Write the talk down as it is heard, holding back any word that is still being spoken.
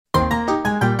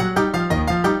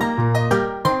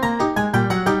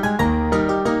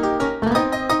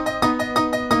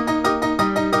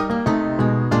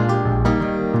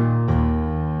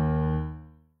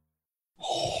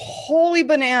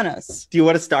totally bananas. Do you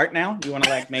want to start now? Do you want to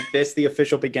like make this the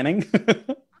official beginning?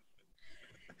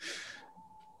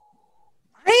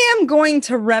 I am going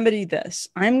to remedy this.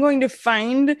 I'm going to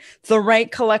find the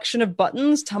right collection of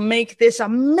buttons to make this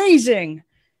amazing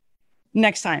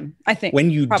next time, I think. When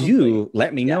you do,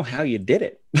 let me know how you did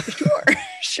it.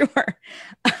 Sure.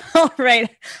 All right.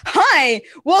 Hi.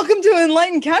 Welcome to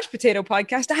Enlightened Couch Potato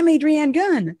Podcast. I'm Adrienne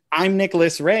Gunn. I'm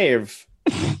Nicholas Rave.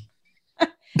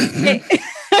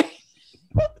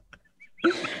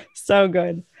 So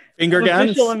good. Finger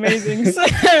guns. Amazing.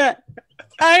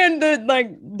 And the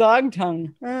like dog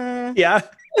tongue. Yeah.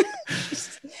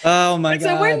 Oh my God. It's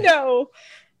a window.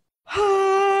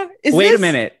 Wait a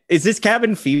minute. Is this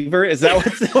cabin fever? Is that what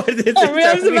it is?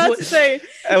 I was about to say.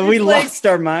 We lost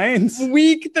our minds.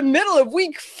 The middle of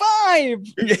week 5.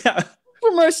 Yeah.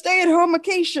 From our stay-at-home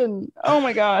vacation. Oh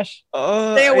my gosh.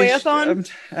 Oh, Stay away-a-thon.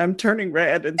 I'm turning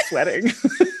red and sweating.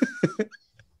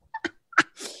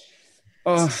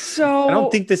 Oh, so I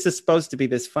don't think this is supposed to be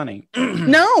this funny.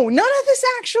 No, none of this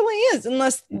actually is,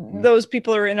 unless those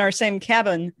people are in our same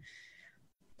cabin.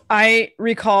 I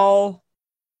recall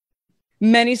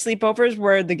many sleepovers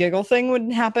where the giggle thing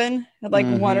would happen at like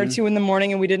 1 or 2 in the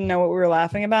morning, and we didn't know what we were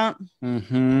laughing about.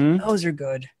 Those are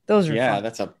good. Those are fun.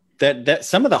 That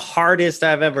some of the hardest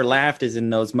I've ever laughed is in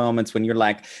those moments when you're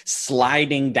like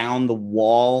sliding down the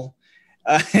wall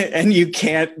and you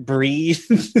can't breathe.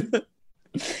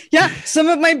 Yeah, some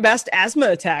of my best asthma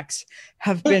attacks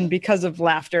have been because of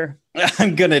laughter.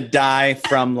 I'm gonna die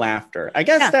from laughter. I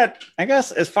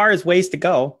guess as far as ways to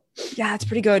go. Yeah, it's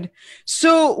pretty good.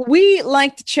 So we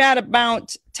like to chat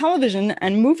about television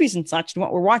and movies and such and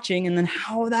what we're watching and then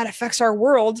how that affects our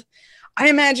world. I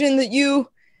imagine that you,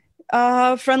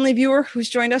 friendly viewer who's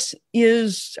joined us,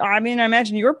 I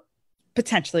imagine you're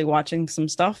potentially watching some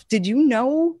stuff. Did you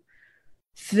know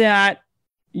that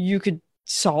you could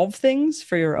solve things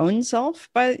for your own self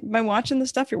by watching the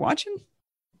stuff you're watching?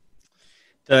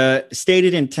 The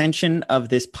stated intention of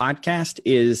this podcast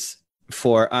is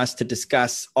for us to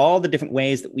discuss all the different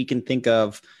ways that we can think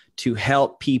of to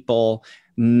help people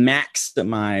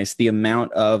maximize the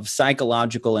amount of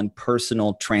psychological and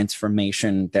personal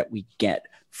transformation that we get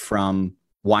from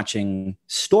watching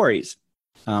stories,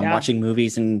 watching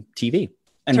movies and TV.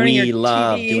 And we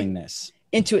love doing this.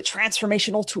 Into a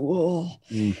transformational tool.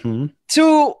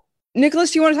 So,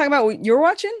 Nicholas, do you want to talk about what you're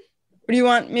watching? Or do you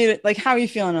want me to, how are you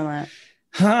feeling on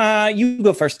that? You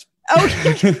go first.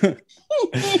 Okay.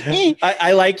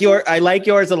 I like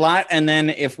yours a lot. And then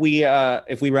if we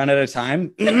run out of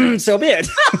time, so be it.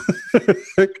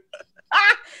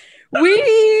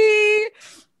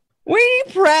 We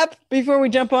prep before we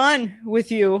jump on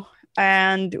with you.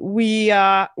 And we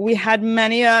had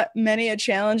many a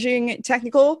challenging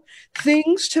technical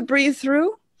things to breathe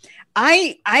through.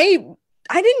 I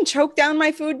didn't choke down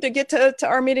my food to get to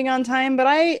our meeting on time, but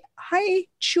I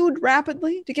chewed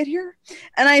rapidly to get here.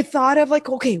 And I thought of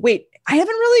okay, wait, I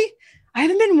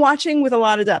haven't been watching with a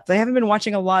lot of depth. I haven't been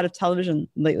watching a lot of television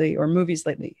lately or movies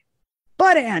lately.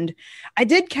 And I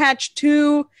did catch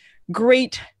 2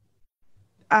 great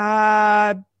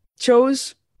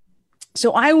shows.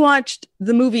 So I watched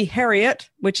the movie Harriet,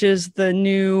 which is the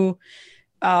new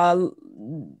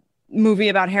movie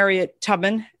about Harriet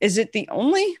Tubman. Is it the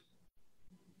only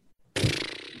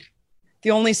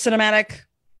cinematic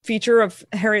feature of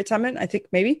Harriet Tubman? I think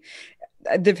maybe.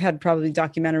 They've had probably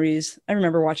documentaries. I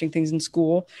remember watching things in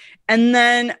school. And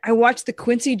then I watched the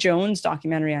Quincy Jones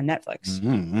documentary on Netflix.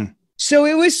 Mm-hmm. So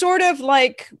it was sort of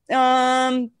like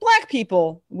Black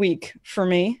People Week for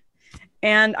me.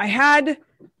 And I had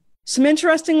some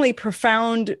interestingly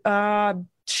profound, crying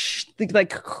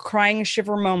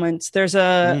shiver moments. There's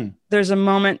a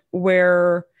moment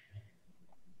where,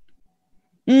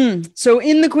 so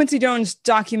in the Quincy Jones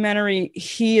documentary,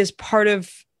 he is part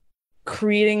of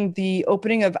creating the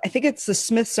opening of, I think it's the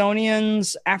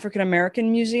Smithsonian's African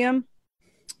American Museum,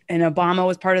 and Obama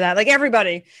was part of that.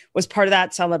 Everybody was part of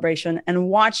that celebration, and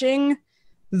watching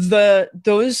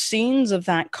those scenes of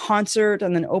that concert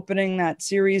and then opening that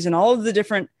series and all of the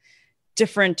different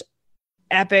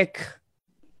epic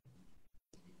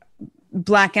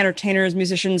Black entertainers,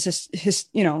 musicians,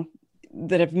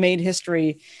 that have made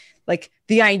history.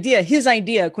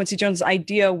 Quincy Jones'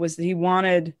 idea was that he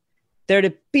wanted there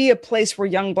to be a place where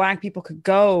young Black people could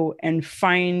go and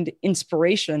find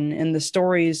inspiration in the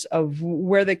stories of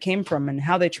where they came from and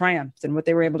how they triumphed and what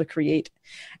they were able to create.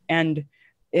 And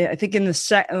I think in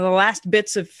the last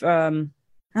bits of,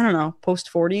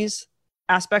 post 40s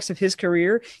aspects of his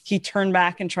career, he turned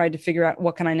back and tried to figure out,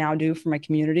 what can I now do for my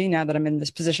community now that I'm in this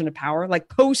position of power?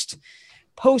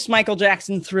 post Michael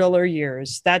Jackson Thriller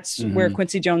years. That's where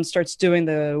Quincy Jones starts doing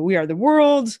the We Are the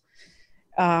World.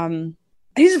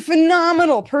 He's a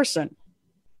phenomenal person.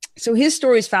 So his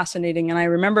story is fascinating. And I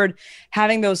remembered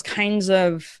having those kinds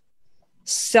of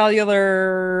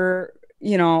cellular,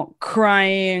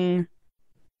 crying,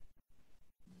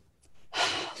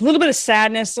 a little bit of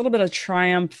sadness, a little bit of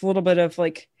triumph, a little bit of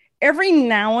like, every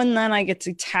now and then I get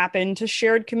to tap into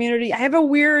shared community. I have a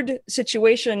weird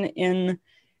situation in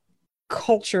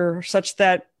culture such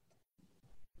that,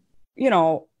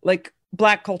 like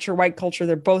Black culture, white culture,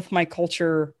 they're both my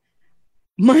culture.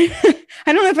 I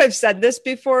don't know if I've said this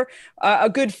before.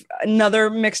 Another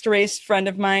mixed race friend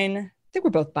of mine, I think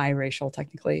we're both biracial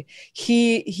technically.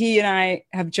 He and I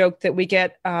have joked that we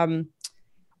get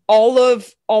all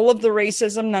of the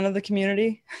racism, none of the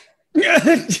community.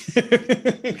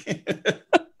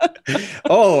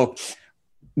 Oh,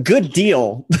 good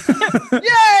deal.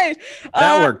 Yay!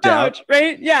 That worked out,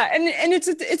 right? Yeah, and it's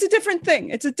a different thing.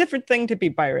 It's a different thing to be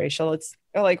biracial. It's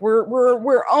like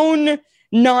we're own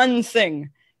non-thing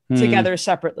together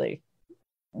separately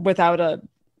without a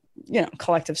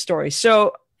collective story.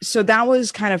 So that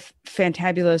was kind of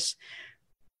fantabulous.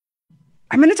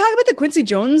 I'm going to talk about the Quincy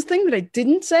Jones thing that I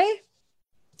didn't say.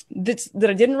 That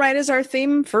I didn't write as our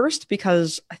theme first,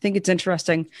 because I think it's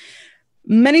interesting.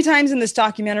 Many times in this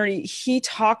documentary, he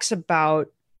talks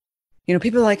about,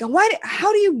 people are like,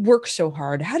 how do you work so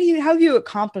hard? How have you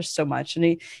accomplished so much?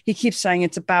 And he keeps saying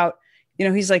it's about,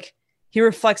 he's like, he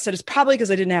reflects that it's probably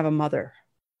because I didn't have a mother.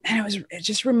 And it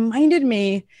just reminded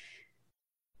me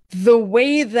the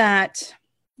way that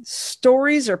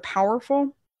stories are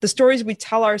powerful, the stories we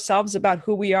tell ourselves about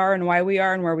who we are and why we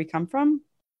are and where we come from.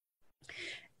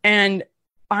 And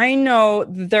I know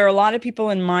there are a lot of people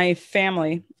in my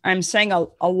family. I'm saying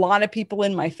a lot of people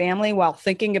in my family while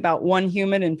thinking about one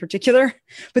human in particular,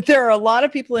 but there are a lot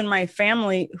of people in my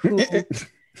family who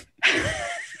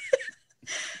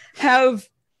have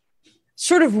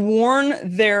sort of worn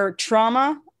their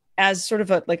trauma as sort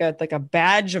of like a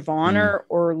badge of honor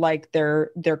or like their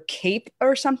cape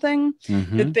or something,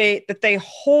 that they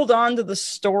hold on to the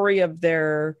story of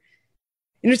their.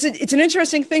 It's an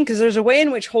interesting thing, because there's a way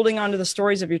in which holding on to the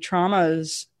stories of your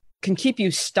traumas can keep you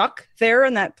stuck there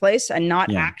in that place and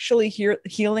not actually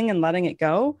healing and letting it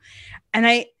go. And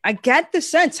I get the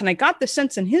sense, and I got the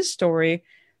sense in his story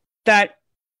that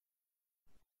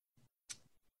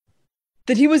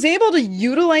he was able to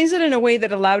utilize it in a way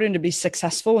that allowed him to be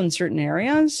successful in certain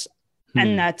areas.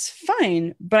 And that's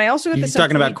fine. But I also got the sense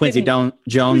talking about Quincy Jones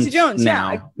now. Yeah,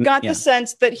 I got the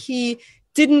sense that he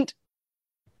didn't.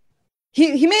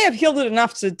 He may have healed it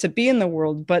enough to be in the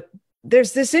world, but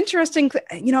there's this interesting,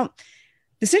 thing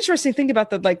about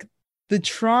the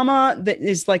trauma that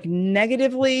is like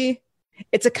negatively,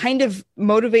 it's a kind of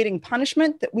motivating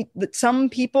punishment that some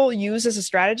people use as a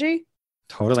strategy.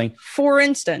 Totally. For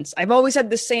instance, I've always had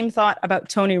the same thought about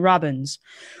Tony Robbins,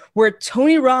 where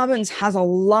Tony Robbins has a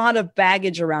lot of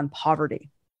baggage around poverty.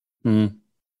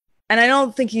 And I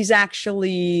don't think he's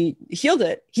actually healed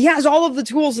it. He has all of the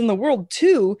tools in the world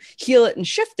to heal it and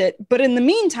shift it. But in the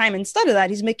meantime, instead of that,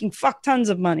 he's making fuck tons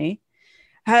of money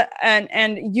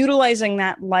and utilizing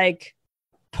that like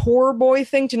poor boy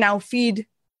thing to now feed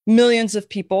millions of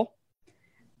people.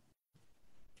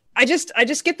 I just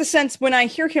get the sense when I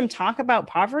hear him talk about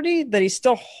poverty that he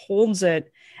still holds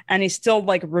it, and he still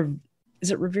like,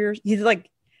 reveres? He like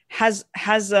has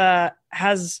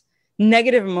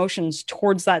negative emotions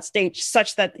towards that stage,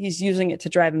 such that he's using it to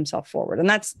drive himself forward. And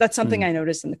that's something I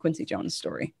noticed in the Quincy Jones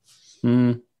story.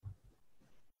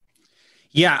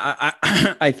 Yeah,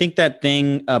 I think that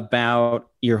thing about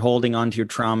you're holding on to your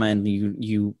trauma and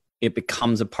it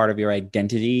becomes a part of your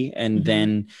identity, and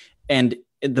and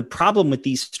the problem with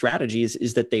these strategies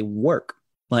is that they work.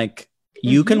 Like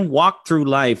you can walk through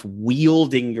life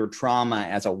wielding your trauma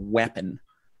as a weapon.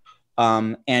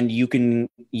 And you can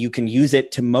use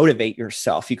it to motivate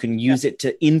yourself. You can use it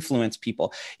to influence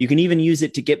people. You can even use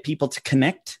it to get people to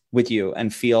connect with you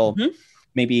and feel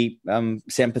maybe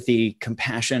sympathy,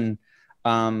 compassion.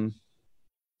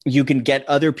 You can get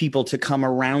other people to come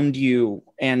around you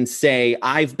and say,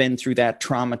 I've been through that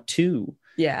trauma too.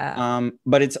 Yeah.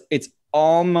 But it's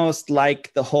almost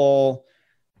like the whole,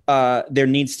 there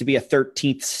needs to be a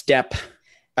 13th step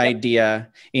idea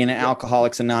in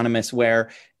Alcoholics Anonymous, where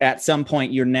at some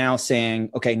point you're now saying,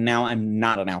 okay, now I'm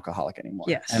not an alcoholic anymore.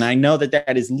 Yes. And I know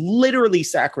that is literally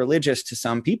sacrilegious to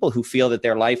some people who feel that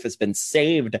their life has been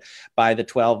saved by the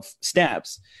 12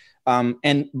 steps.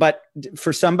 But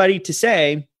for somebody to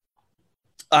say,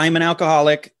 I'm an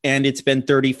alcoholic and it's been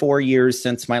 34 years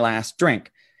since my last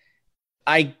drink,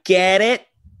 I get it.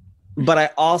 but I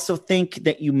also think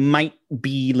that you might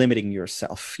be limiting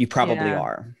yourself. You probably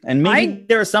are. And maybe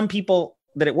there are some people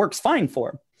that it works fine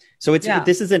for. So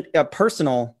this isn't a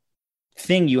personal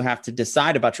thing you have to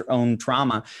decide about your own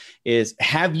trauma. Is,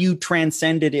 have you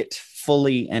transcended it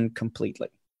fully and completely?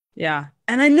 Yeah.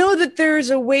 And I know that there's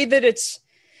a way that it's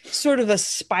sort of a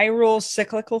spiral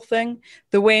cyclical thing,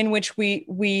 the way in which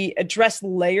we address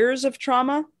layers of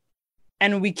trauma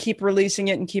and we keep releasing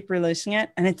it and keep releasing it.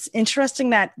 And it's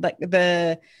interesting that, like,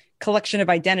 the collection of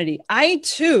identity. I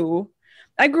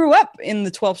grew up in the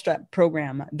 12-step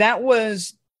program. That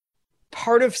was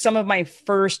part of some of my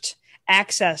first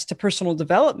access to personal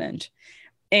development.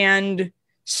 And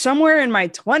somewhere in my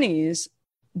 20s,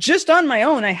 just on my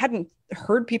own, I hadn't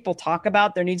heard people talk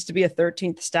about there needs to be a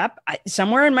 13th step.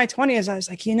 Somewhere in my 20s, I was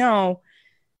like,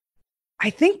 I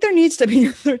think there needs to be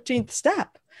a 13th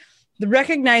step. The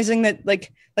recognizing that,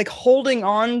 like holding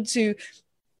on to,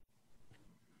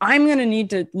 I'm going to need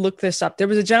to look this up. There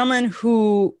was a gentleman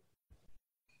who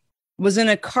was in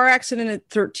a car accident at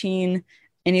 13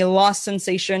 and he lost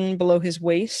sensation below his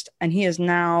waist. And he is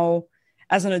now,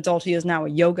 as an adult, he is now a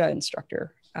yoga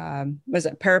instructor. Was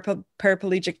it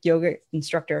paraplegic yoga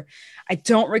instructor? I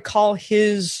don't recall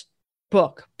his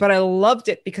book, but I loved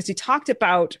it because he talked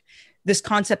about this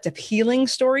concept of healing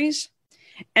stories.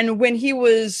 And when he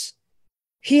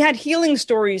had healing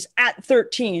stories at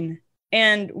 13.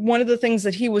 And one of the things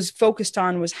that he was focused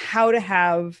on was how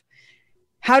to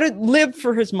live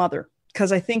for his mother.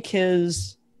 Because I think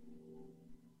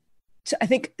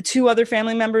two other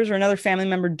family members or another family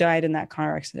member died in that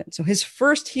car accident. So his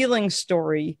first healing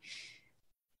story,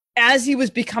 as he was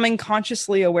becoming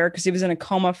consciously aware, because he was in a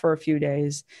coma for a few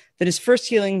days, that his first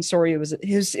healing story was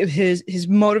his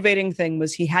motivating thing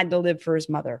was he had to live for his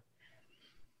mother.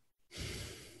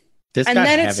 And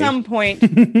then at some point,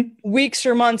 weeks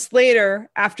or months later,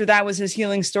 after that was his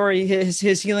healing story,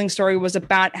 his healing story was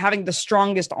about having the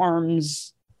strongest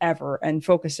arms ever and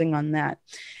focusing on that.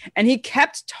 And he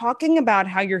kept talking about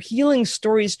how your healing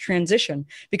stories transition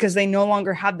because they no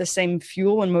longer have the same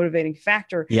fuel and motivating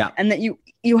factor. Yeah. And that you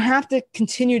have to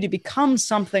continue to become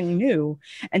something new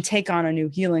and take on a new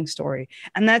healing story.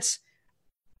 And that's,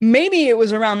 maybe it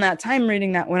was around that time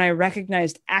reading that when I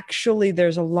recognized actually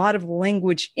there's a lot of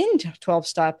language in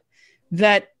 12-step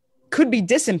that could be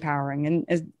disempowering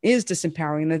and is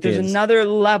disempowering, that there's another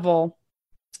level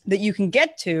that you can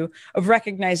get to of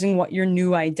recognizing what your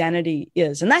new identity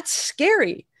is. And that's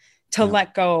scary to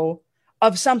let go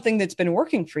of something that's been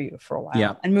working for you for a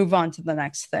while and move on to the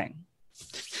next thing.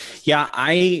 Yeah,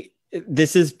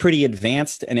 this is pretty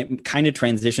advanced and it kind of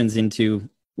transitions into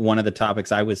one of the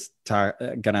topics I was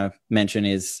gonna mention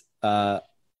is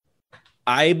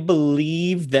I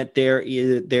believe that there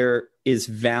is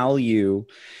value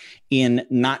in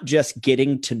not just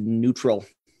getting to neutral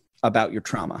about your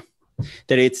trauma.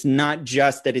 That it's not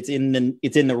just that it's in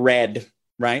the red,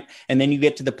 right? And then you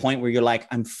get to the point where you're like,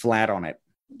 I'm flat on it.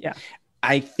 Yeah.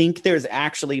 I think there's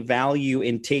actually value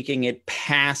in taking it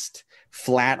past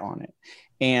flat on it.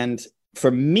 And for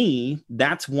me,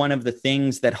 that's one of the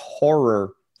things that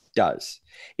horror does,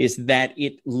 is that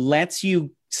it lets you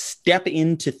step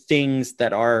into things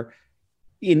that are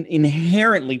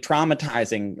inherently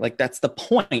traumatizing. Like, that's the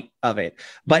point of it.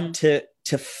 But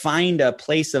to find a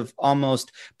place of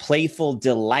almost playful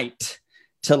delight,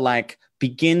 to like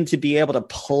begin to be able to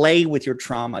play with your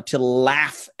trauma, to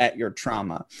laugh at your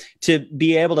trauma, to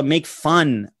be able to make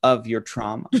fun of your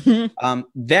trauma.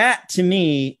 That to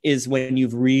me is when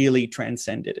you've really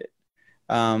transcended it.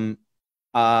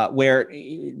 Where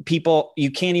people,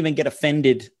 you can't even get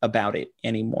offended about it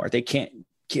anymore. They can't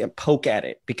poke at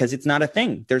it because it's not a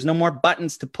thing. There's no more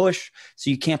buttons to push,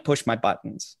 so you can't push my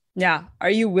buttons. Yeah. Are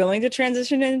you willing to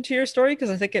transition into your story? Because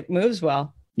I think it moves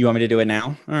well. You want me to do it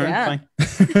now? All right,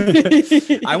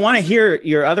 fine. I want to hear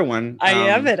your other one. I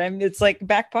have it. It's like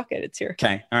back pocket. It's here.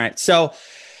 Okay. All right. So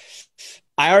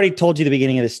I already told you the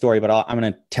beginning of this story, but I'm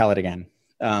going to tell it again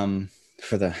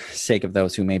for the sake of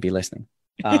those who may be listening.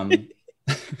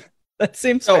 That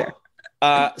seems fair.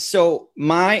 So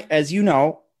as you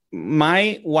know,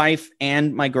 my wife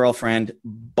and my girlfriend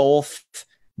both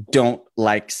don't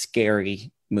like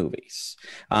scary movies.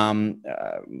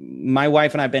 My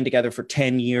wife and I have been together for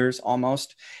 10 years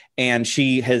almost. And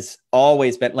she has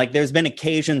always been like, there's been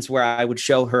occasions where I would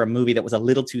show her a movie that was a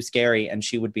little too scary and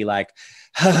she would be like,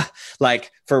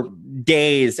 like for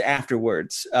days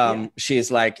afterwards. She's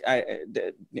like,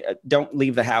 don't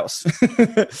leave the house.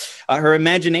 Her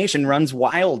imagination runs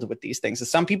wild with these things. So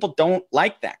some people don't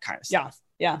like that kind of stuff.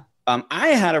 Yeah. I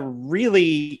had a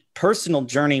really personal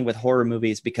journey with horror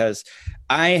movies because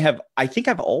I think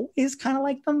I've always kind of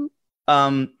liked them.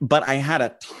 But I had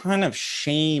a ton of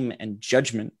shame and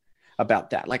judgment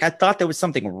about that. Like I thought there was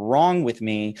something wrong with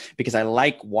me because I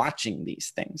like watching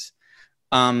these things.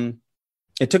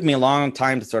 It took me a long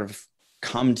time to sort of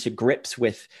come to grips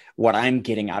with what I'm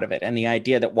getting out of it. And the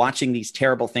idea that watching these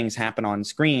terrible things happen on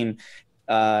screen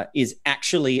is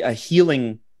actually a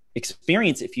healing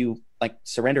experience if you like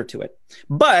surrender to it.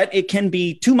 But it can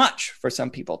be too much for some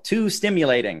people, too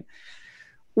stimulating.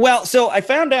 Well, so I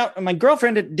found out my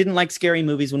girlfriend didn't like scary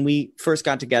movies when we first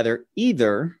got together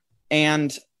either.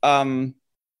 And, but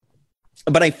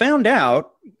I found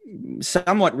out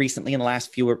somewhat recently in the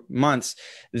last few months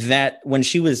that when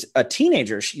she was a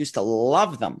teenager, she used to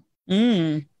love them.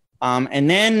 And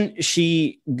then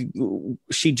she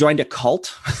joined a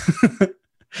cult.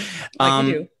 Like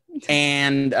you do.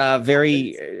 And a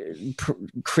very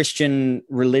Christian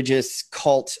religious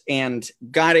cult, and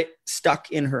got it stuck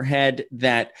in her head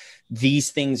that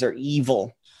these things are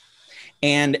evil.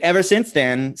 And ever since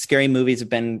then, scary movies have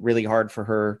been really hard for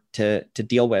her to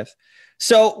deal with.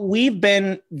 So we've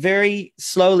been very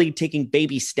slowly taking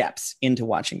baby steps into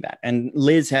watching that. And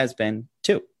Liz has been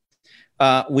too.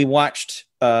 We watched,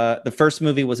 the first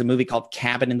movie was a movie called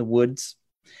Cabin in the Woods,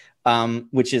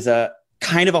 which is a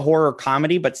kind of a horror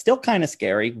comedy, but still kind of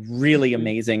scary. Really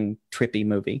amazing, trippy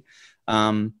movie.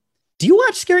 Do you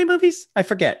watch scary movies? I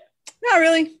forget. Not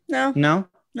really. No.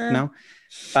 No.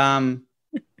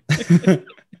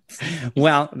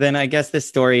 Well, then I guess this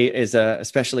story is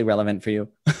especially relevant for you.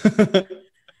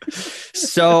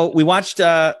 So we watched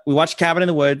Cabin in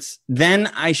the Woods.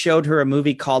 Then I showed her a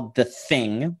movie called The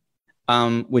Thing,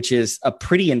 which is a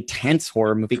pretty intense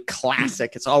horror movie,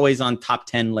 classic. It's always on top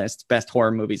 10 lists, best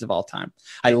horror movies of all time.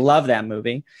 I love that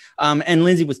movie. And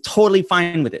Lindsay was totally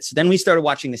fine with it. So then we started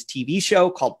watching this TV show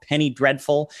called Penny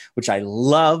Dreadful, which I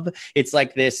love. It's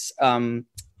like this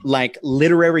like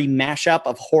literary mashup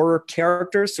of horror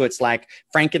characters. So it's like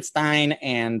Frankenstein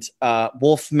and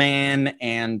Wolfman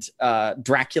and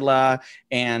Dracula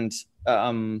and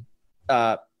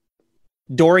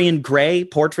Dorian Gray,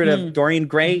 portrait of Dorian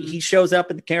Gray. He shows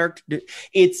up in the character.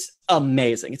 It's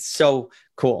amazing. It's so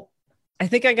cool. I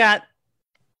think I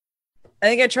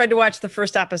tried to watch the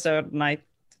first episode and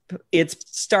it's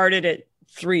started it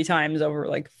 3 times over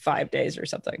like 5 days or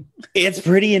something. It's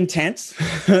pretty intense.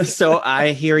 So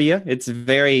I hear you. It's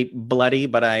very bloody,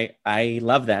 but I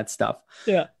love that stuff.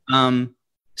 Yeah.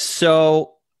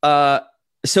 So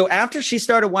after she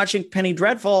started watching Penny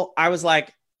Dreadful, I was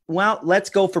like, well, let's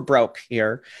go for broke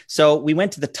here. So we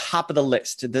went to the top of the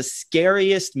list, the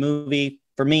scariest movie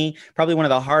for me, probably one of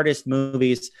the hardest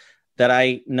movies that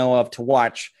I know of to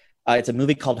watch. It's a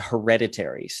movie called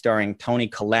Hereditary, starring Toni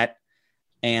Collette,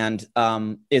 and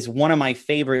is one of my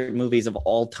favorite movies of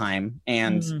all time.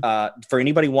 And for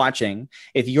anybody watching,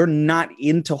 if you're not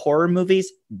into horror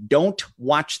movies, don't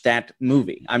watch that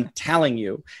movie. I'm telling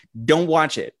you, don't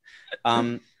watch it.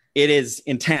 It is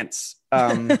intense.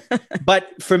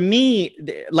 But for me,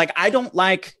 like, I don't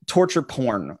like torture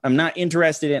porn. I'm not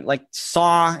interested in, like,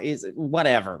 Saw is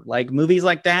whatever, like movies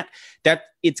like that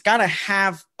it's got to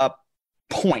have a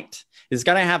point. It's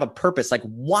got to have a purpose. Like,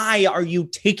 why are you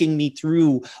taking me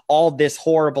through all this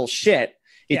horrible shit?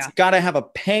 It's got to have a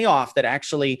payoff that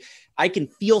actually I can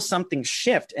feel something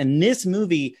shift. And this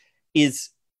movie is,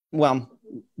 well,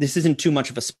 this isn't too much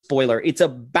of a spoiler. It's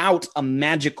about a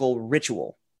magical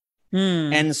ritual.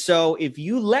 And so if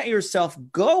you let yourself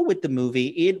go with the movie,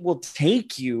 it will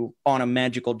take you on a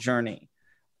magical journey.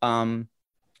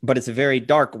 But it's a very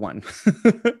dark one.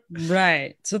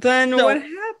 Right. So then what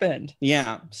happened?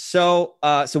 Yeah. So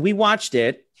we watched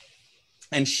it,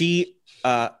 and she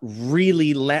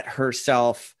really let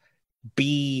herself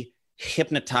be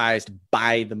hypnotized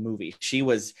by the movie. She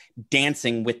was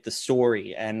dancing with the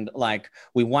story, and like,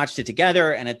 we watched it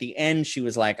together, and at the end she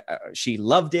was like, she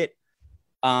loved it.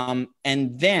 And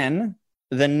then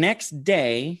the next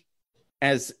day,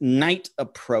 as night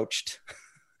approached,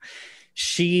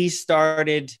 she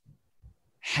started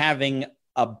having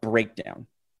a breakdown.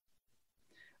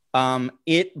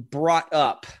 It brought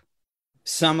up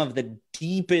some of the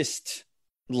deepest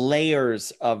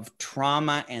layers of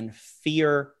trauma and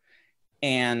fear,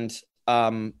 and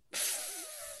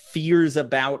fears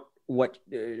about what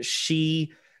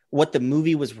the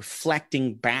movie was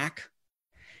reflecting back.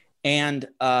 And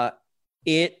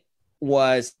it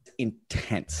was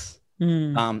intense.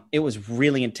 It was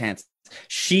really intense.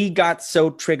 She got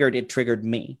so triggered, it triggered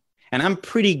me. And I'm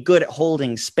pretty good at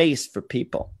holding space for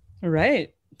people.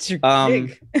 Right. It's your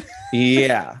gig.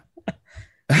 Yeah.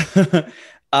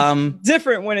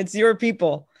 Different when it's your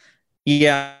people.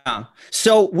 Yeah.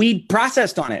 So we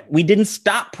processed on it. We didn't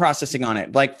stop processing on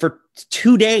it. Like for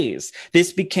 2 days,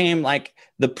 this became like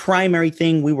the primary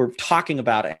thing we were talking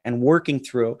about and working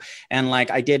through. And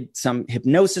like I did some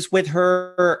hypnosis with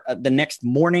her the next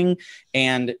morning,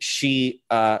 and she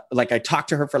like I talked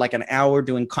to her for like an hour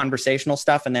doing conversational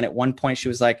stuff, and then at one point she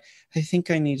was like, I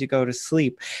think I need to go to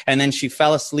sleep. And then she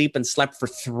fell asleep and slept for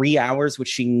 3 hours, which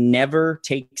she never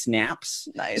takes naps.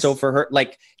 Nice. So for her,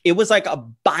 like it was like a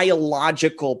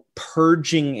biological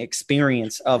purging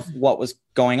experience of what was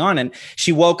going on. And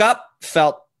she woke up,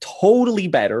 felt totally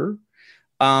better.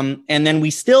 And then we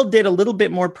still did a little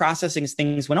bit more processing as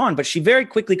things went on, but she very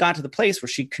quickly got to the place where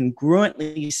she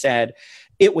congruently said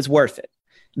it was worth it.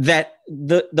 That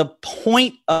the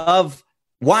point of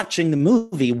watching the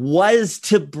movie was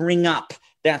to bring up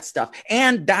that stuff.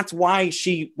 And that's why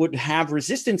she would have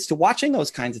resistance to watching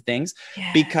those kinds of things,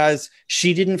 because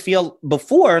she didn't feel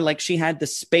before like she had the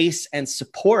space and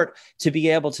support to be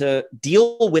able to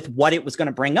deal with what it was going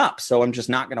to bring up. So I'm just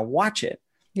not going to watch it.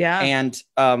 Yeah. And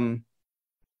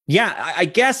I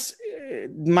guess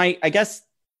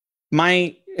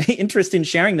my interest in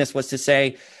sharing this was to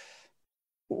say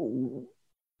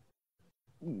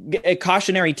a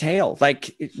cautionary tale,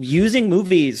 like using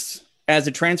movies as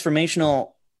a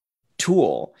transformational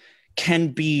tool can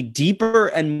be deeper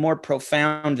and more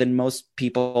profound than most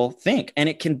people think. And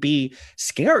it can be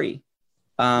scary.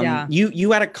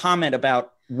 You had a comment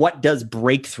about what does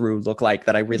breakthrough look like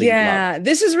that I really love.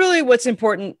 This is really what's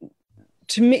important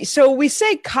to me. So we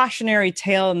say cautionary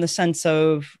tale in the sense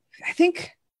of, I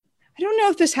don't know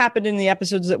if this happened in the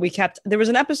episodes that we kept. There was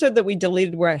an episode that we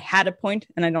deleted where I had a point,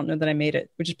 and I don't know that I made it,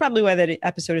 which is probably why that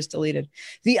episode is deleted.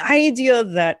 The idea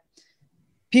that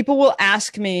people will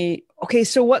ask me, okay,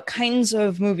 so what kinds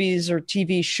of movies or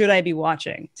TV should I be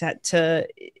watching to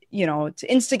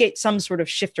instigate some sort of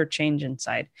shift or change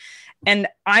inside? And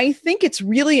I think it's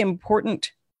really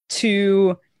important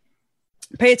to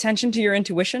pay attention to your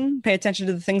intuition, pay attention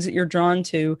to the things that you're drawn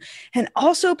to, and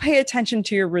also pay attention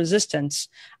to your resistance.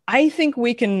 I think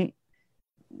we can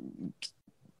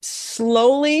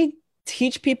slowly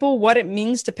teach people what it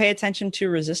means to pay attention to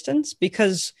resistance,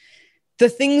 because the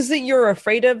things that you're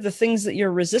afraid of, the things that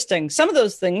you're resisting, some of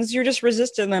those things, you're just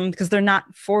resisting them because they're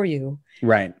not for you.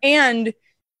 Right. And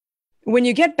when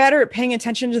you get better at paying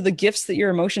attention to the gifts that your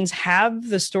emotions have,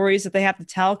 the stories that they have to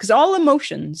tell, because all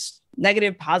emotions,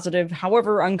 negative, positive,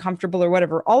 however uncomfortable or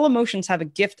whatever, all emotions have a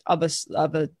gift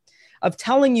of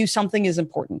telling you something is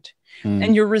important.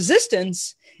 And your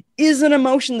resistance is an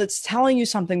emotion that's telling you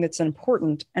something that's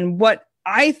important. And what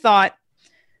I thought,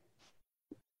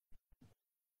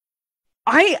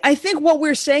 I think what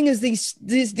we're saying is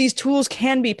these tools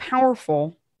can be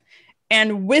powerful.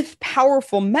 And with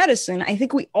powerful medicine, I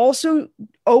think we also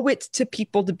owe it to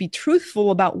people to be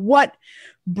truthful about what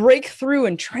breakthrough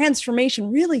and transformation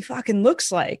really fucking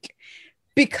looks like.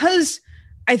 Because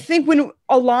I think when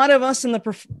a lot of us in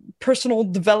the personal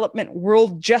development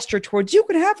world gesture towards, you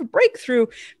could have a breakthrough,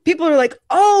 people are like,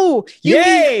 oh,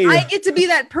 yay, I get to be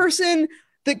that person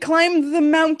that climbed the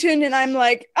mountain. And I'm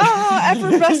like,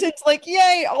 effervescence, like,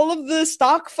 yay, all of the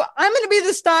stock. I'm going to be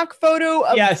the stock photo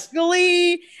of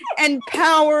glee and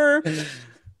power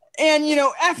and,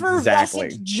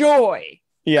 effervescent joy.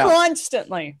 Yeah.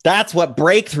 Constantly. That's what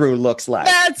breakthrough looks like.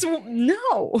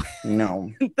 No.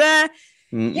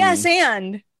 Mm-mm. Yes.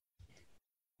 And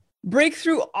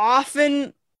breakthrough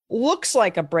often looks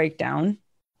like a breakdown.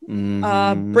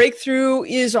 Mm-hmm. Breakthrough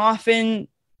is often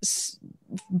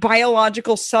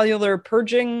biological cellular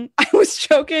purging. I was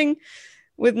joking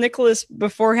with Nicholas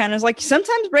beforehand. I was like,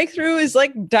 sometimes breakthrough is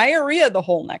like diarrhea the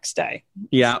whole next day.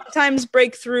 Yeah. Sometimes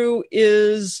breakthrough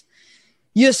is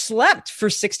you slept for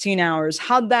 16 hours.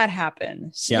 How'd that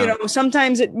happen? Yeah.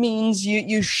 Sometimes it means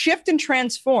you shift and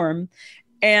transform,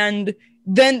 and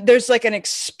then there's like an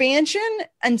expansion,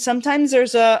 and sometimes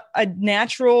there's a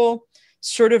natural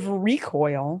sort of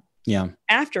recoil. Yeah.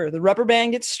 After the rubber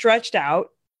band gets stretched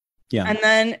out. Yeah.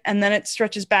 And then it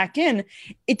stretches back in.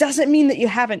 It doesn't mean that you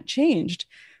haven't changed,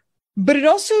 but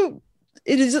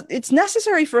it's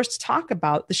necessary for us to talk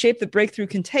about the shape that breakthrough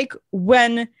can take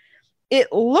when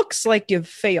it looks like you've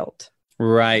failed.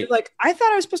 Right. You're like, I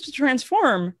thought I was supposed to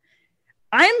transform.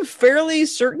 I'm fairly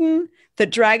certain that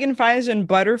dragonflies and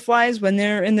butterflies, when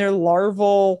they're in their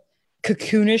larval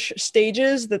cocoonish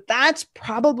stages, that's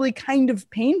probably kind of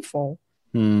painful.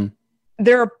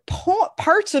 There are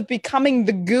parts of becoming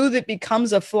the goo that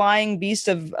becomes a flying beast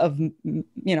of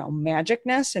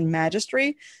magicness and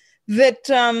magistry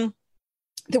that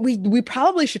we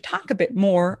probably should talk a bit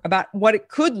more about what it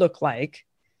could look like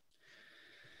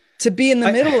to be in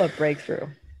the middle of breakthrough.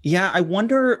 Yeah, I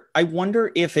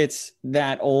wonder if it's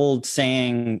that old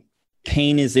saying,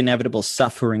 pain is inevitable,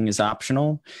 suffering is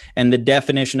optional. And the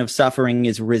definition of suffering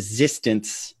is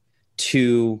resistance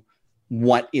to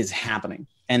what is happening.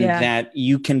 And that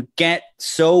you can get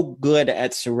so good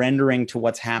at surrendering to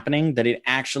what's happening that it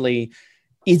actually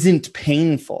isn't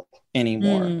painful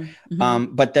anymore.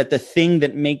 Mm-hmm. But that the thing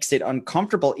that makes it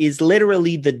uncomfortable is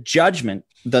literally the judgment,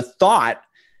 the thought,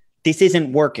 this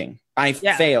isn't working. I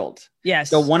failed. Yes.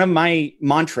 So one of my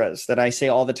mantras that I say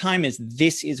all the time is,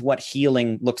 this is what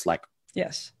healing looks like.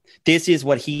 Yes. This is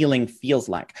what healing feels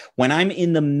like. When I'm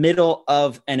in the middle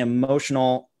of an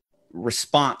emotional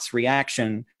response,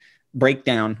 reaction,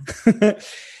 breakdown,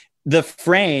 the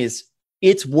phrase,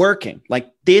 it's working.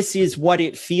 Like, this is what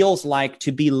it feels like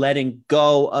to be letting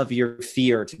go of your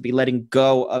fear, to be letting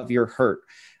go of your hurt.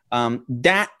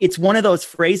 That it's one of those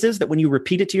phrases that when you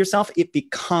repeat it to yourself, it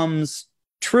becomes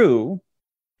true,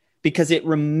 because it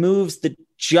removes the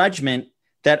judgment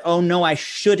that, oh no, I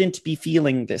shouldn't be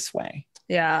feeling this way.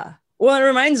 Yeah. Well, it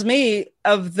reminds me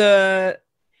of this,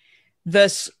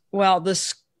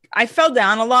 I fell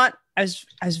down a lot. I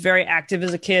was very active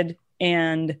as a kid,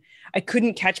 and I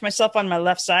couldn't catch myself on my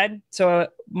left side. So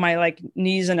my like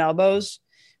knees and elbows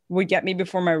would get me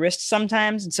before my wrists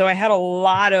sometimes. And so I had a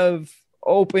lot of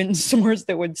open sores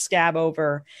that would scab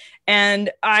over.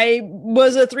 And I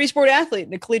was a 3-sport athlete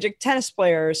and a collegiate tennis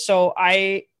player. So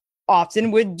I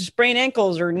often would sprain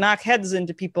ankles or knock heads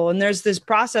into people. And there's this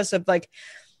process of like,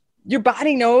 your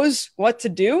body knows what to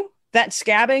do. That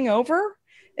scabbing over,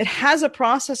 it has a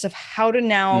process of how to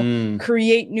now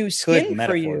create new skin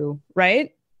for you,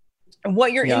 right? And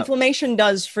what your inflammation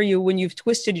does for you when you've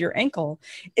twisted your ankle,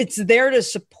 it's there to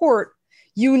support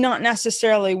you not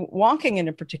necessarily walking in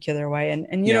a particular way.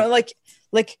 And you know,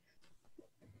 like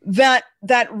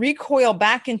that recoil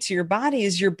back into your body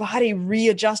is your body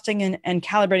readjusting and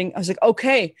calibrating. I was like,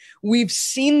 okay, we've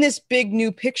seen this big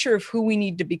new picture of who we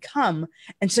need to become.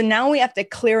 And so now we have to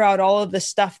clear out all of the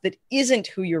stuff that isn't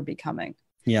who you're becoming.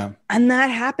 Yeah. And that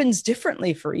happens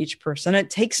differently for each person. It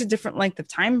takes a different length of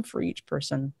time for each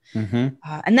person. Mm-hmm.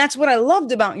 And that's what I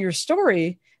loved about your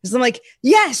story is I'm like,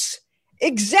 yes,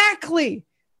 exactly.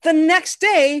 The next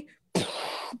day,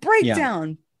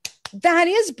 breakdown. That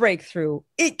is breakthrough.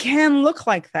 It can look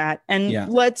like that.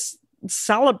 And let's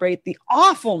celebrate the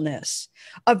awfulness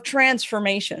of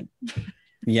transformation.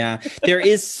 Yeah. There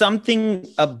is something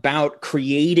about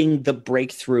creating the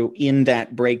breakthrough in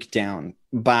that breakdown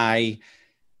by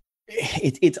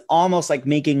it's almost like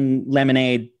making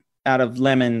lemonade out of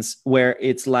lemons, where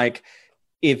it's like,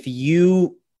 if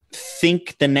you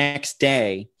think the next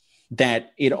day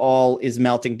that it all is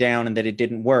melting down and that it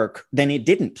didn't work, then it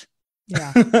didn't.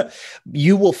 Yeah.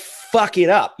 You will fuck it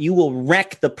up. You will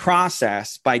wreck the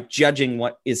process by judging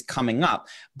what is coming up.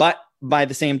 But by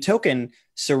the same token,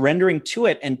 surrendering to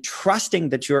it and trusting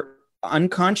that you're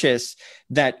unconscious,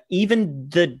 that even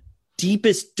the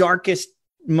deepest, darkest,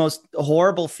 most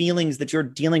horrible feelings that you're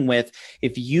dealing with,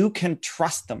 if you can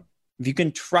trust them, if you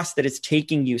can trust that it's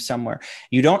taking you somewhere,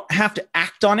 you don't have to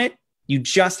act on it. You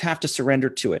just have to surrender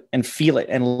to it and feel it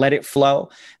and let it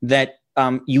flow, that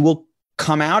you will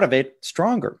come out of it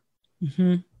stronger.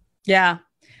 Mm-hmm. Yeah.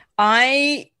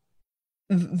 The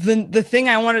thing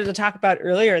I wanted to talk about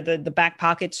earlier, the back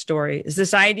pocket story, is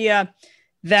this idea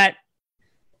that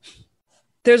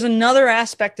there's another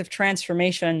aspect of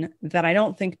transformation that I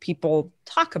don't think people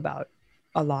talk about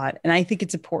a lot. And I think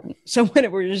it's important. So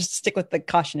we're just stick with the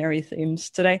cautionary themes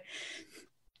today,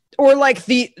 or like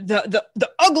the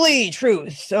ugly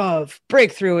truth of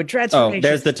breakthrough and transformation. Oh,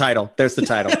 there's the title. That's the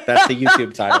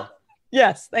YouTube title.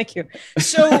 Yes. Thank you.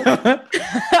 So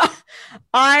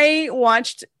I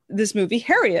watched this movie,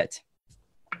 Harriet,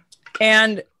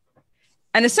 and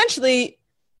essentially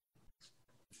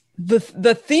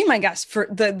the theme, I guess, for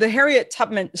the Harriet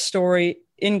Tubman story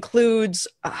includes,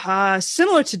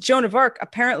 similar to Joan of Arc,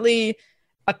 apparently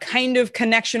a kind of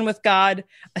connection with God,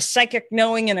 a psychic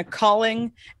knowing and a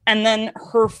calling, and then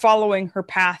her following her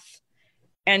path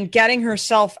and getting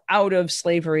herself out of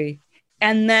slavery,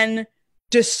 and then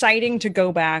deciding to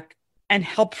go back and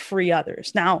help free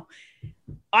others. Now,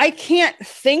 I can't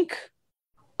think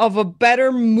of a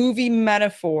better movie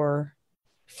metaphor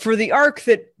for the arc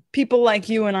that people like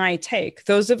you and I take.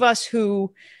 Those of us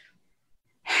who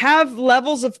have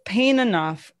levels of pain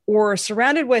enough, or are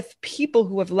surrounded with people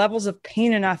who have levels of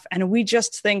pain enough, and we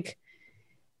just think,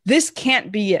 this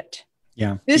can't be it.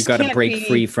 Yeah, you've got to break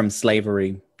free from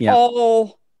slavery. Yeah,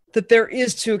 all that there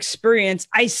is to experience.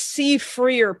 I see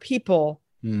freer people.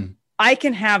 I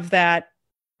can have that,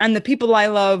 and the people I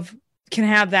love can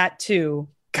have that too.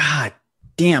 God,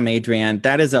 damn, Adrienne,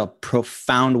 that is a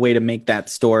profound way to make that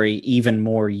story even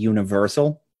more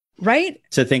universal. Right?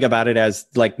 To think about it as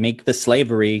like make the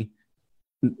slavery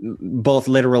both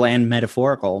literal and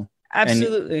metaphorical.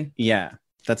 Absolutely. And yeah,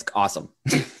 that's awesome.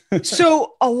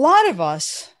 So a lot of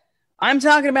us, I'm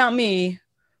talking about me.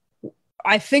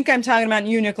 I think I'm talking about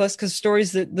you, Nicholas, because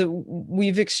stories that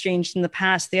we've exchanged in the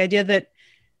past, the idea that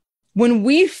when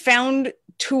we found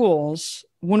tools,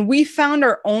 when we found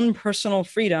our own personal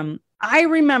freedom, I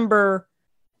remember,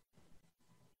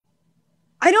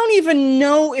 I don't even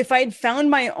know if I'd found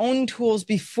my own tools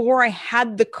before I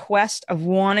had the quest of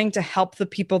wanting to help the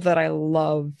people that I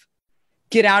love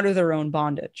get out of their own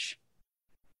bondage.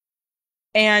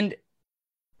 And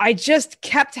I just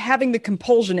kept having the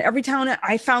compulsion. Every time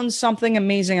I found something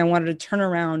amazing, I wanted to turn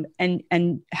around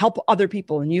and help other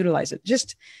people and utilize it.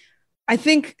 Just, I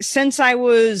think since I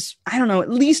was, I don't know,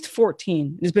 at least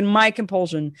 14, it has been my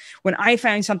compulsion. When I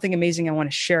find something amazing, I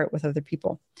want to share it with other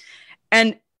people.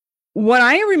 And what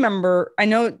I remember, I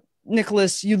know,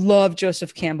 Nicholas, you love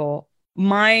Joseph Campbell.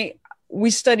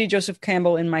 We studied Joseph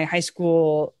Campbell in my high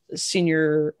school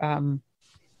senior, I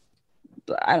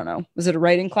don't know, was it a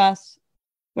writing class?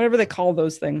 Whatever they call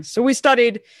those things. So we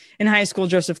studied in high school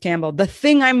Joseph Campbell. The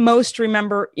thing I most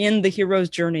remember in the hero's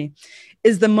journey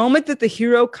is the moment that the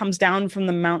hero comes down from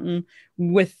the mountain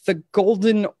with the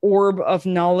golden orb of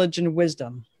knowledge and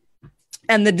wisdom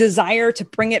and the desire to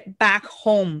bring it back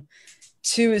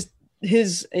to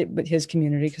his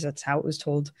community, because that's how it was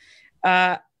told,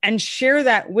 and share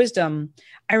that wisdom.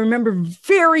 I remember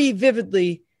very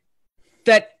vividly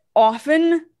that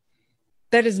often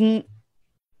that is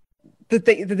that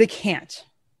they can't.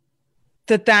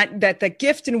 That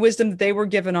gift and wisdom that they were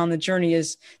given on the journey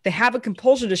is they have a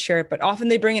compulsion to share it, but often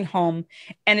they bring it home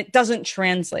and it doesn't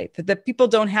translate. That people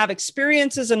don't have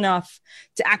experiences enough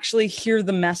to actually hear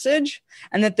the message,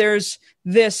 and that there's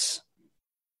this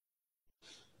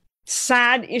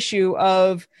sad issue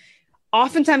of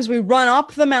oftentimes we run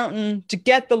up the mountain to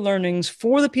get the learnings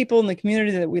for the people in the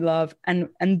community that we love, and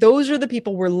those are the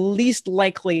people we're least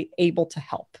likely able to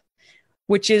help,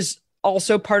 which is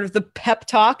also part of the pep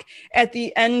talk at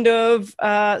the end of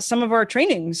some of our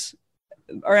trainings,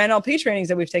 our NLP trainings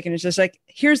that we've taken. It's just like,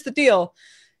 here's the deal.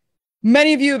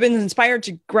 Many of you have been inspired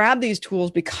to grab these tools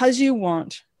because you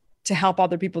want to help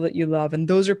other people that you love. And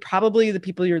those are probably the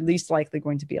people you're least likely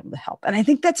going to be able to help. And I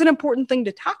think that's an important thing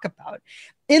to talk about.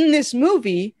 In this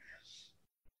movie,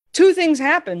 two things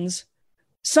happens.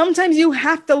 Sometimes you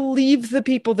have to leave the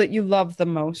people that you love the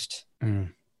most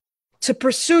to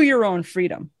pursue your own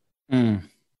freedom.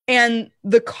 And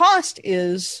the cost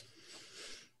is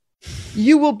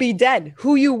you will be dead.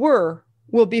 Who you were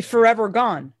will be forever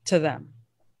gone to them,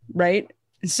 right?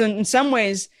 So in some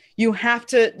ways, you have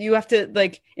to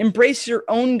like embrace your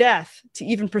own death to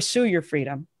even pursue your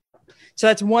freedom. So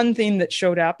that's one theme that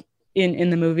showed up in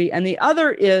the movie. And the other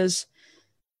is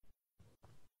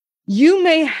you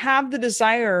may have the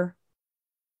desire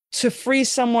to free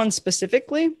someone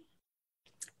specifically,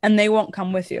 and they won't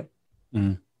come with you.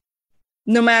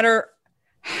 No matter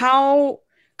how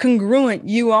congruent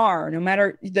you are, no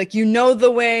matter, like, you know,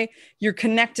 the way you're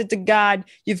connected to God,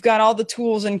 you've got all the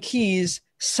tools and keys.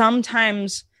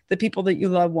 Sometimes the people that you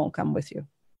love won't come with you.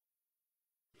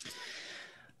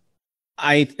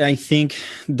 I think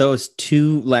those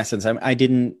two lessons, I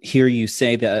didn't hear you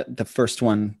say the first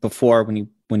one before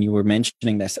when you were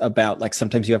mentioning this about, like,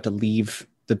 sometimes you have to leave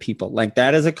the people. Like,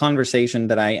 that is a conversation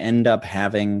that I end up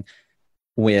having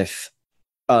with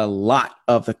a lot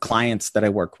of the clients that I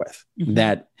work with,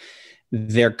 that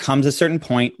there comes a certain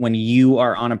point when you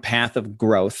are on a path of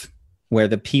growth where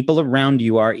the people around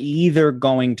you are either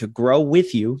going to grow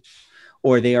with you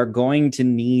or they are going to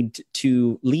need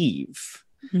to leave,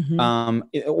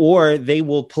 or they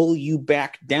will pull you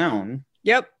back down.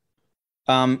 Yep.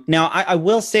 Now, I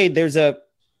will say there's a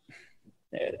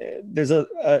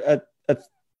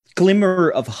glimmer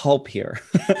of hope here.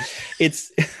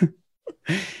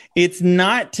 It's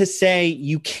not to say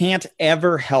you can't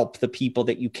ever help the people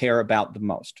that you care about the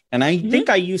most. And I think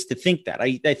I used to think that.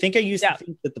 I think I used to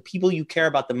think that the people you care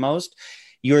about the most,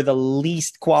 you're the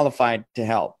least qualified to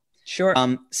help. Sure.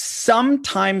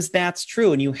 Sometimes that's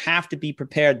true, and you have to be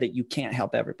prepared that you can't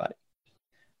help everybody.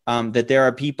 That there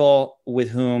are people with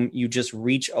whom you just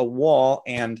reach a wall,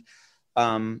 and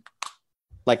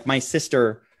like my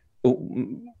sister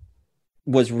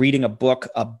was reading a book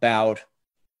about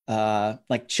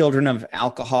like children of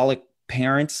alcoholic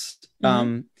parents.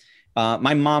 My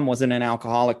mom wasn't an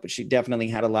alcoholic, but she definitely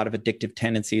had a lot of addictive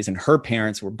tendencies, and her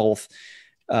parents were both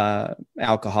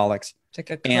alcoholics. It's like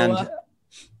a and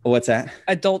what's that?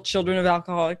 Adult children of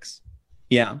alcoholics.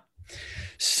 Yeah.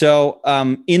 So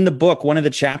in the book, one of the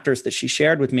chapters that she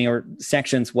shared with me, or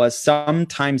sections, was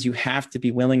sometimes you have to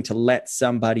be willing to let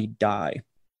somebody die.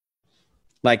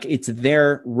 Like, it's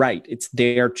their right, it's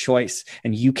their choice,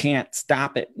 and you can't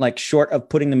stop it. Like, short of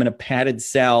putting them in a padded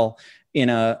cell in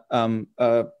a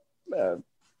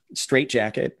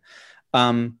straitjacket.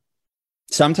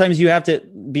 Sometimes you have to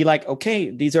be like, okay,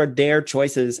 these are their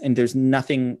choices, and there's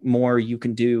nothing more you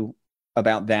can do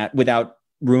about that without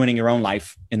ruining your own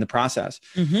life in the process.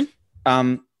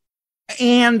 And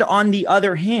on the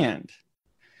other hand,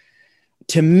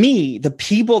 to me, the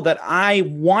people that I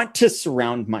want to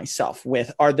surround myself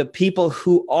with are the people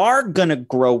who are going to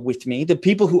grow with me, the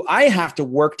people who I have to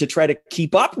work to try to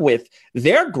keep up with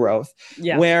their growth.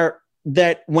 Yeah. Where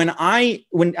that when I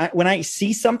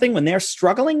see something, when they're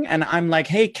struggling and I'm like,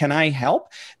 hey, can I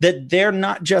help? That they're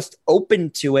not just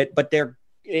open to it, but they're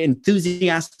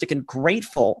enthusiastic and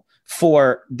grateful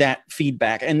for that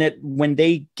feedback. And that when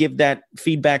they give that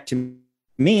feedback to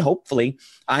me, hopefully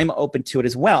I'm open to it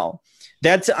as well.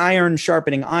 That's iron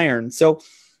sharpening iron. So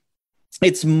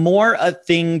it's more a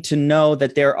thing to know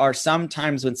that there are some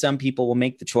times when some people will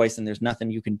make the choice and there's nothing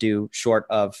you can do short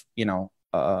of,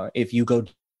 if you go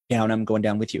down, I'm going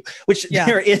down with you, which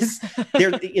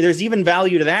there's even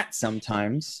value to that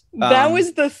sometimes. That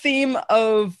was the theme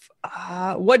of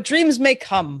What Dreams May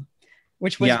Come,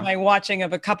 which was my watching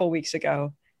of a couple weeks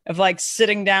ago, of like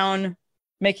sitting down,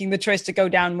 making the choice to go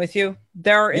down with you.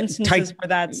 There are instances where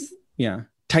that's... Yeah.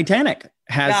 Titanic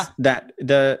has that,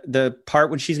 the part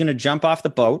when she's going to jump off the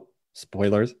boat,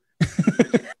 spoilers.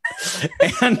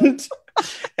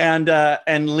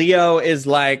 and Leo is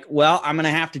like, well, I'm going to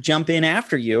have to jump in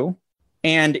after you.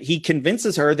 And he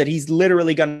convinces her that he's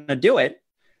literally going to do it.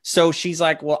 So she's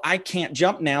like, well, I can't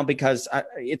jump now because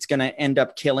it's going to end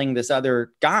up killing this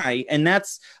other guy. And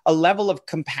that's a level of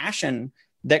compassion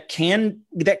that can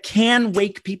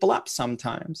wake people up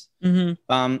sometimes.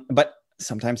 But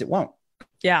sometimes it won't.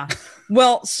 Yeah.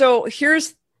 Well, so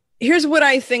here's what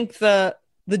I think the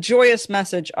joyous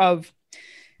message of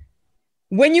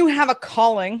when you have a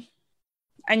calling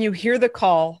and you hear the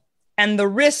call, and the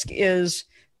risk is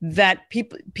that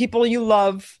people you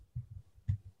love,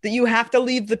 that you have to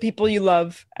leave the people you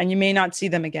love and you may not see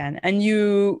them again, and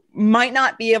you might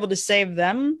not be able to save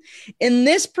them. In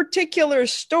this particular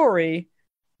story,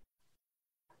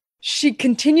 she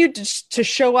continued to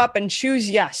show up and choose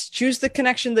the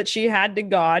connection that she had to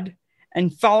God,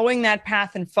 and following that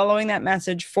path and following that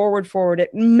message forward.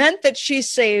 It meant that she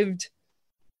saved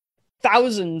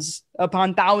thousands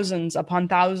upon thousands upon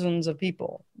thousands of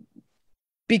people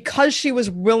because she was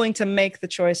willing to make the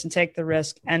choice and take the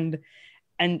risk. And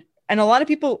a lot of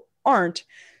people aren't.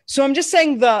 So I'm just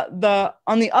saying the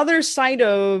on the other side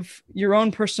of your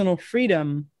own personal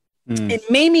freedom,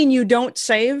 it may mean you don't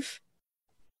save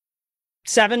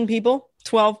 7 people,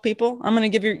 12 people. I'm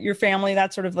going to give your family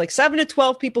that sort of like 7 to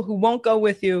 12 people who won't go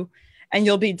with you, and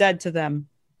you'll be dead to them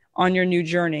on your new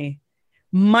journey.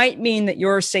 Might mean that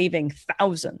you're saving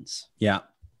thousands. Yeah.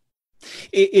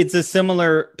 It's a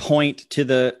similar point to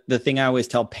the thing I always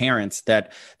tell parents,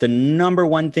 that the number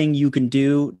one thing you can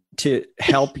do to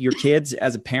help your kids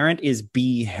as a parent is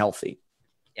be healthy.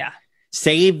 Yeah.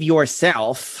 Save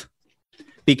yourself,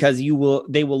 because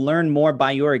they will learn more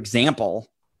by your example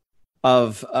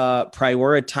of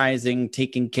prioritizing,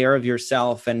 taking care of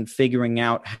yourself, and figuring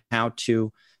out how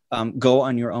to go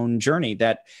on your own journey.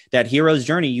 That hero's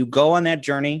journey, you go on that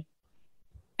journey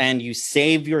and you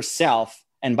save yourself.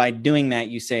 And by doing that,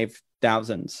 you save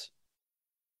thousands.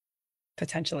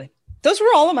 Potentially. Those were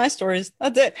all of my stories.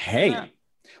 That's it. Hey,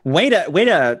 way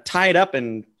to tie it up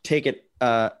and take it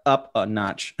up a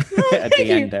notch at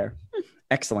the end there.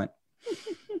 Excellent.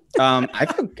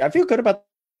 I feel good about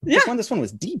this one. This one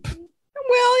was deep.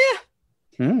 Well,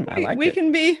 yeah. I like we it.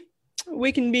 can be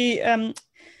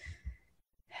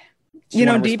deep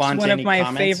is one of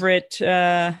my favorite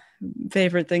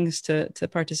things to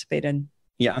participate in.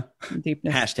 Yeah.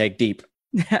 Deepness. Hashtag deep.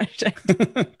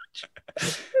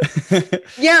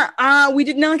 Yeah. We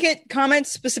did not get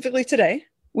comments specifically today.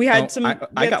 We had some.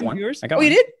 I got one. Viewers. I got one.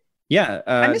 You did?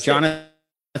 Yeah.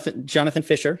 Jonathan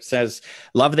Fisher says,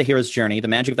 love the hero's journey. The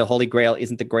magic of the Holy Grail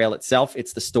isn't the Grail itself.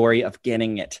 It's the story of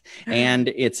getting it. And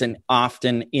it's an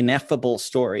often ineffable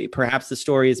story. Perhaps the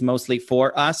story is mostly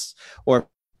for us or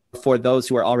for those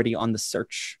who are already on the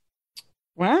search.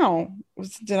 Wow.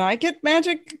 Did I get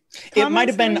magic? It might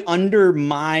have been under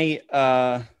my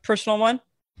personal one.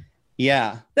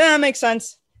 Yeah. That makes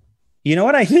sense. You know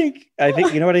what I think?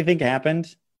 You know what I think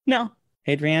happened? No.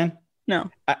 Adrienne? No.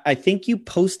 I think you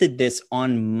posted this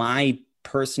on my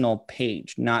personal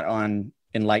page, not on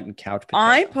Enlightened Couch Potato.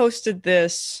 I posted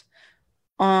this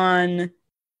on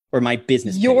or my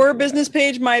business page, your business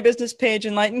page, my business page,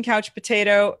 Enlightened Couch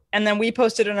Potato, and then we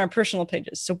post it on our personal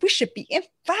pages. So we should be in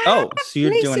 5 so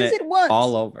you're places doing it at once.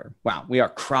 all over. Wow, we are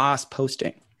cross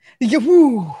posting.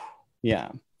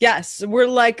 Yeah. Yes, we're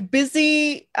like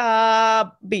busy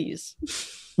bees.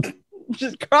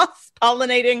 Just cross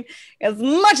pollinating as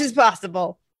much as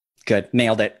possible. Good,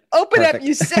 nailed it. Open Perfect. up,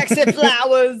 you sexy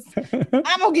flowers.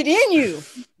 I'm gonna get in you.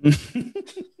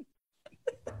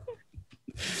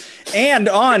 And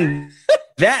on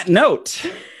that note,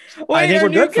 I think we're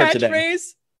good for today.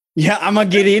 Yeah, I'm gonna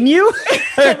get in you.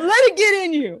 Let it get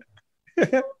in you.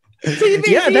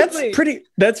 Yeah,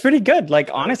 that's pretty good. Like,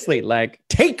 honestly, like,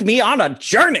 take me on a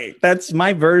journey. That's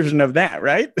my version of that,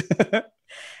 right?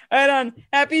 Right on.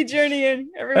 Happy journeying,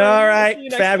 everyone. All right,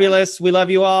 fabulous. We love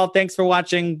you all. Thanks for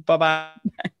watching. Bye-bye.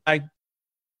 Bye.